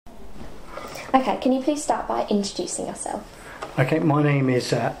Okay, can you please start by introducing yourself? Okay, my name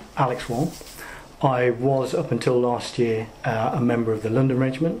is Lt Wong. I was, up until last year, a member of the London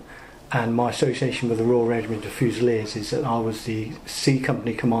Regiment, and my association with the Royal Regiment of Fusiliers is that I was the C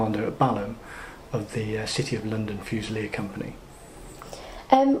Company Commander at Balham of the City of London Fusilier Company.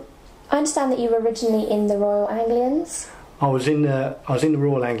 I understand that you were originally in the Royal Anglians. I was in the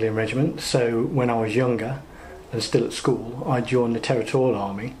Royal Anglian Regiment, so when I was younger and still at school, I joined the Territorial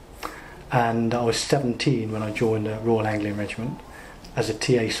Army, and I was 17 when I joined the Royal Anglian Regiment as a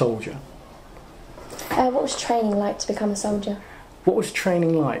TA soldier. What was training like to become a soldier? What was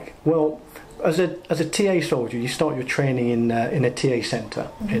training like? Well, as a TA soldier, you start your training in a TA centre,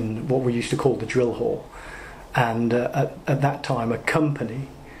 in what we used to call the drill hall, and at that time a company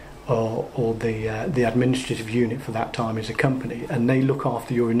or the administrative unit for that time is a company, and they look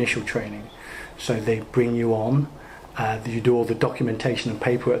after your initial training. So they bring you on, you do all the documentation and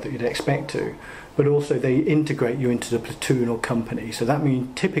paperwork that you'd expect to, but also they integrate you into the platoon or company. So that means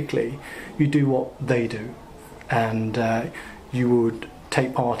typically you do what they do, and you would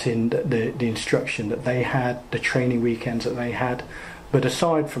take part in the instruction that they had, the training weekends that they had, but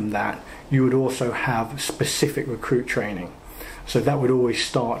aside from that you would also have specific recruit training. So that would always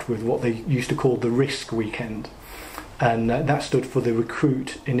start with what they used to call the risk weekend, and that stood for the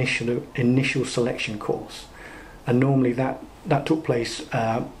recruit initial selection course, and normally that took place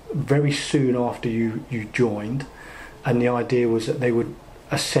very soon after you joined, and the idea was that they would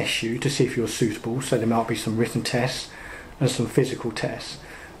assess you to see if you're suitable. So there might be some written tests and some physical tests,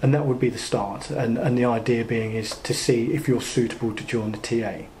 and that would be the start, and the idea being is to see if you're suitable to join the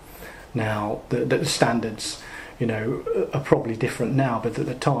TA. Now the standards, are probably different now, but at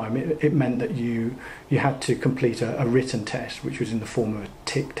the time it meant that you had to complete a written test, which was in the form of a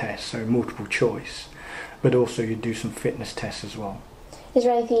tick test, so multiple choice, but also you'd do some fitness tests as well. Is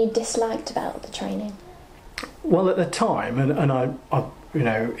there anything you disliked about the training? Well, at the time, and I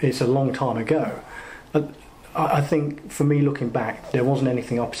it's a long time ago, I think for me looking back, there wasn't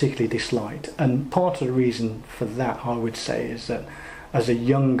anything I particularly disliked, and part of the reason for that, I would say, is that as a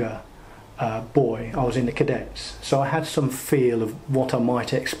younger boy, I was in the cadets, so I had some feel of what I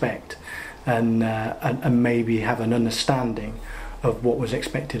might expect, and maybe have an understanding of what was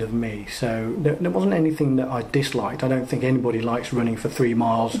expected of me. So there wasn't anything that I disliked. I don't think anybody likes running for 3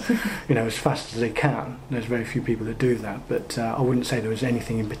 miles, as fast as they can. There's very few people that do that, but I wouldn't say there was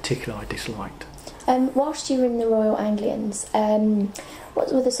anything in particular I disliked. Whilst you were in the Royal Anglians,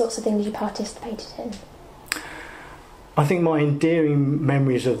 what were the sorts of things you participated in? I think my endearing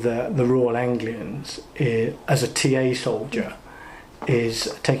memories of the Royal Anglians as a TA soldier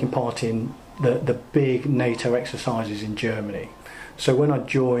is taking part in the big NATO exercises in Germany. So when I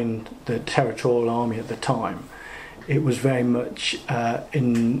joined the Territorial Army at the time, it was very much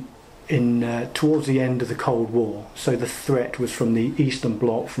towards the end of the Cold War. So the threat was from the Eastern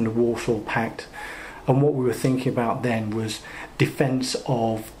Bloc, from the Warsaw Pact, and what we were thinking about then was defence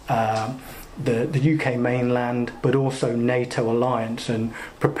of the UK mainland, but also NATO alliance, and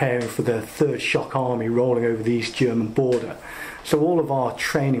preparing for the Third Shock Army rolling over the East German border. So all of our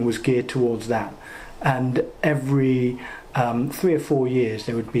training was geared towards that, and every 3 or 4 years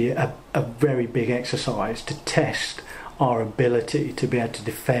there would be a very big exercise to test our ability to be able to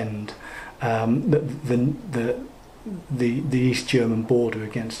defend the East German border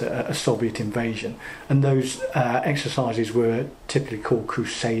against a Soviet invasion, and those exercises were typically called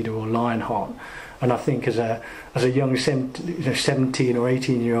Crusader or Lionheart. And I think as a young 17 or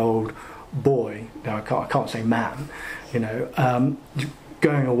 18-year-old boy, I can't say man,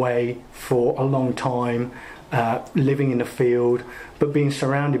 going away for a long time, living in the field, but being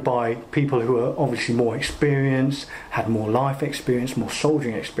surrounded by people who are obviously more experienced, had more life experience, more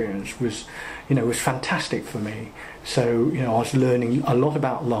soldiering experience, was fantastic for me. So I was learning a lot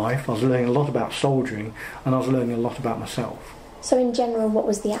about life, I was learning a lot about soldiering, and I was learning a lot about myself. So in general, what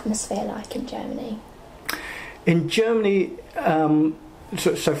was the atmosphere like in Germany? In Germany,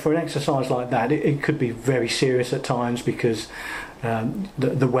 so for an exercise like that, it could be very serious at times, because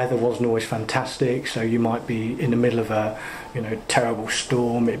the weather wasn't always fantastic. So you might be in the middle of a terrible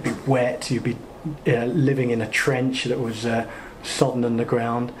storm, it'd be wet, you'd be living in a trench that was sodden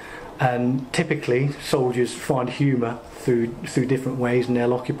underground, and typically soldiers find humour through different ways, and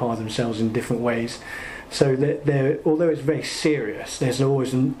they'll occupy themselves in different ways. So although it's very serious, there's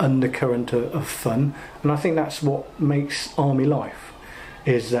always an undercurrent of fun, and I think that's what makes army life,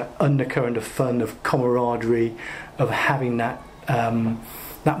 is that undercurrent of fun, of camaraderie, of having that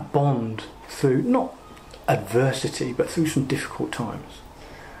bond through not adversity but through some difficult times.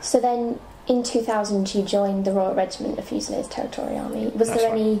 So then in 2000 you joined the Royal Regiment of Fusiliers Territorial Army. Was That's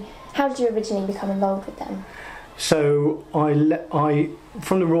there right. any How did you originally become involved with them? So I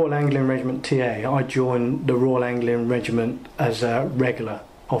from the Royal Anglian Regiment TA, I joined the Royal Anglian Regiment as a regular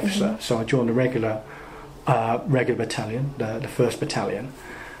officer. So I joined the regular battalion, the 1st Battalion,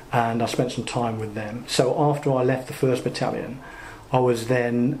 and I spent some time with them. So after I left the 1st Battalion, I was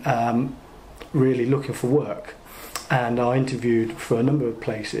then really looking for work, and I interviewed for a number of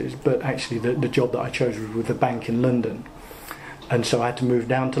places, but actually the job that I chose was with a bank in London, and so I had to move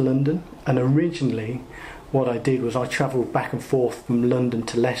down to London. And originally what I did was I travelled back and forth from London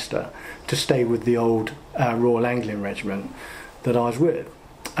to Leicester to stay with the old Royal Anglian Regiment that I was with,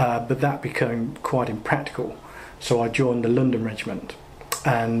 but that became quite impractical, so I joined the London Regiment,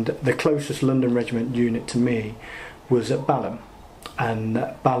 and the closest London Regiment unit to me was at Balham, and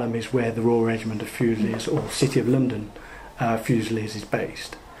Balham is where the Royal Regiment of Fusiliers, or City of London Fusiliers, is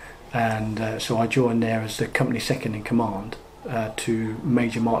based. And so I joined there as the company second in command to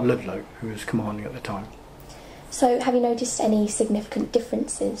Major Mark Ludlow, who was commanding at the time. So have you noticed any significant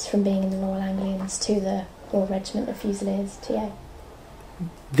differences from being in the Royal Anglians to the Royal Regiment of Fusiliers TA?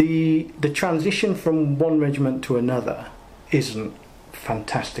 The transition from one regiment to another isn't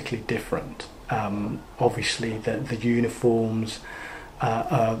fantastically different. Obviously the uniforms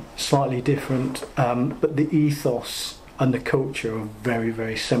are slightly different, but the ethos and the culture are very,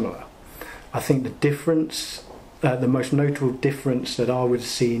 very similar. I think the difference, the most notable difference that I would have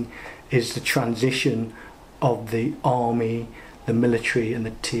seen, is the transition of the army, the military and the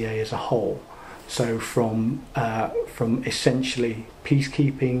TA as a whole. So from essentially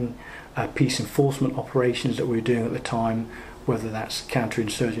peacekeeping, peace enforcement operations that we were doing at the time, whether that's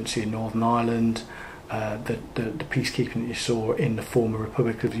counterinsurgency in Northern Ireland, the peacekeeping that you saw in the former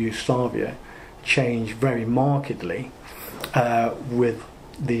Republic of Yugoslavia, changed very markedly with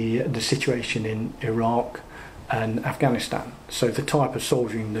the situation in Iraq and Afghanistan. So the type of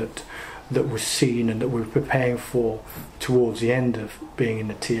soldiering that was seen and that we were preparing for towards the end of being in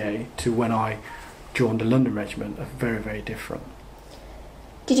the TA to when I joined the London Regiment are very, very different.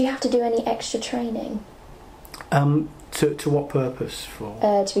 Did you have to do any extra training? To what purpose?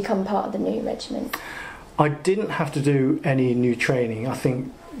 For to become part of the new regiment? I didn't have to do any new training. I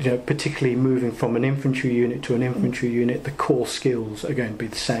think, particularly moving from an infantry unit to an infantry unit, the core skills are going to be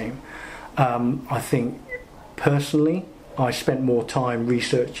the same. I think personally I spent more time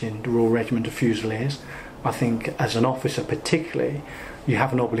researching the Royal Regiment of Fusiliers. I think as an officer particularly, you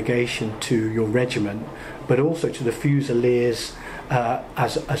have an obligation to your regiment, but also to the Fusiliers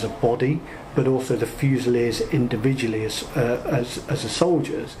as a body, but also the Fusiliers individually as the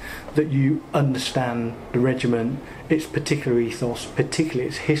soldiers, that you understand the regiment, its particular ethos, particularly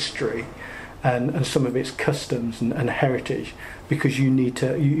its history, and some of its customs and heritage, because you need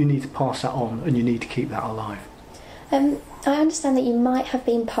to pass that on and you need to keep that alive. I understand that you might have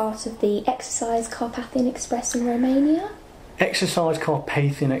been part of the Exercise Carpathian Express in Romania? Exercise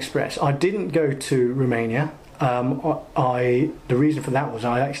Carpathian Express. I didn't go to Romania. The reason for that was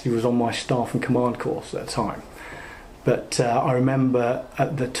I actually was on my staff and command course at the time. But I remember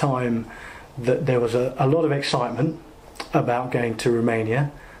at the time that there was a lot of excitement about going to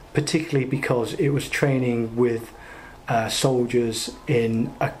Romania, particularly because it was training with soldiers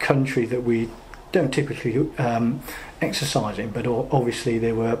in a country that we don't typically exercise in, but obviously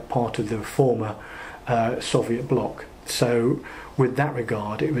they were part of the former Soviet bloc. So with that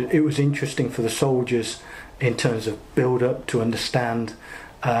regard, it was interesting for the soldiers in terms of build-up to understand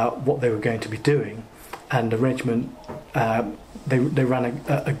what they were going to be doing. And the regiment, they ran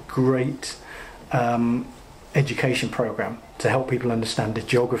a great education program to help people understand the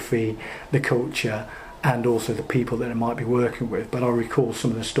geography, the culture, and also the people that they might be working with. But I recall some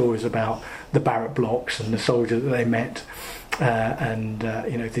of the stories about the barrack blocks and the soldiers that they met, and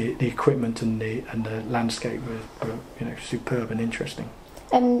the equipment and the landscape were superb and interesting.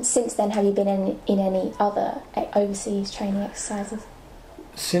 Since then, have you been in any other overseas training exercises?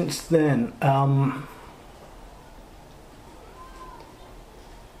 Since then,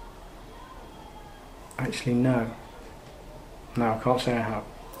 actually no, I can't say I have.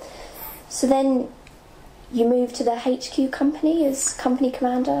 So then you moved to the HQ company as company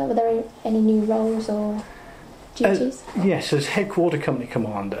commander. Were there any new roles or duties? Yes, as headquarter company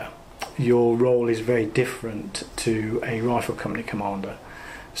commander, your role is very different to a rifle company commander.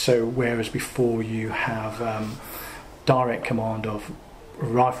 So whereas before you have direct command of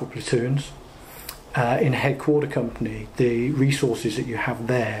rifle platoons, in headquarter company the resources that you have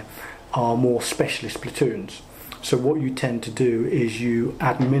there are more specialist platoons. So what you tend to do is you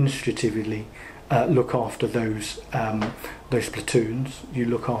administratively look after those platoons, you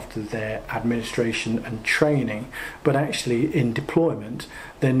look after their administration and training, but actually in deployment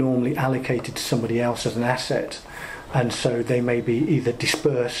they're normally allocated to somebody else as an asset, and so they may be either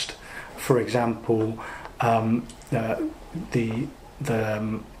dispersed. For example, the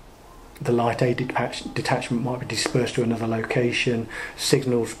light aid detachment might be dispersed to another location.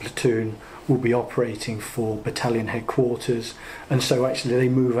 Signals platoon will be operating for battalion headquarters, and so actually they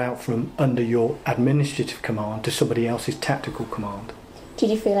move out from under your administrative command to somebody else's tactical command. Did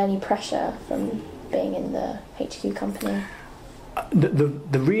you feel any pressure from being in the HQ company?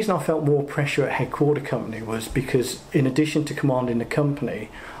 The reason I felt more pressure at headquarter company was because in addition to commanding the company,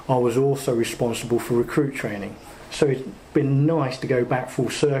 I was also responsible for recruit training. So it's been nice to go back full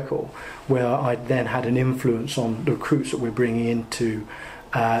circle, where I then had an influence on the recruits that we're bringing into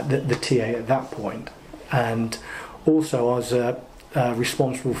the TA at that point. And also I was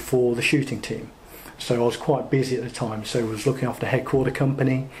responsible for the shooting team. So I was quite busy at the time, so I was looking after headquarter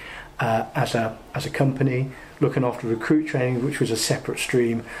company as a company, looking after recruit training, which was a separate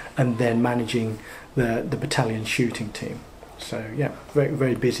stream, and then managing the battalion shooting team. So yeah, very,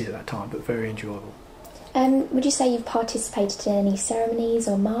 very busy at that time, but very enjoyable. Would you say you've participated in any ceremonies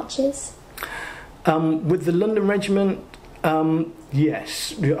or marches? With the London Regiment,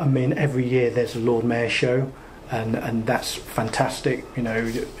 yes. I mean, every year there's a Lord Mayor show, and that's fantastic. You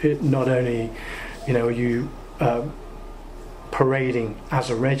know, not only, you know, are you parading as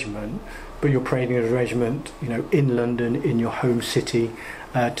a regiment, but you're parading as a regiment, you know, in London, in your home city,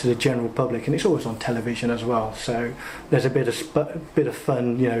 to the general public, and it's always on television as well. So there's a bit of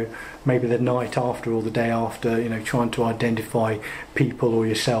fun, you know, maybe the night after or the day after, you know, trying to identify people or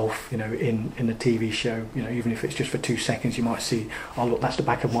yourself, you know, in the TV show. You know, even if it's just for 2 seconds, you might see, oh look, that's the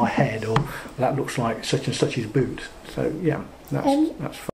back of my head, or that looks like such and such's boot. So yeah, that's fun.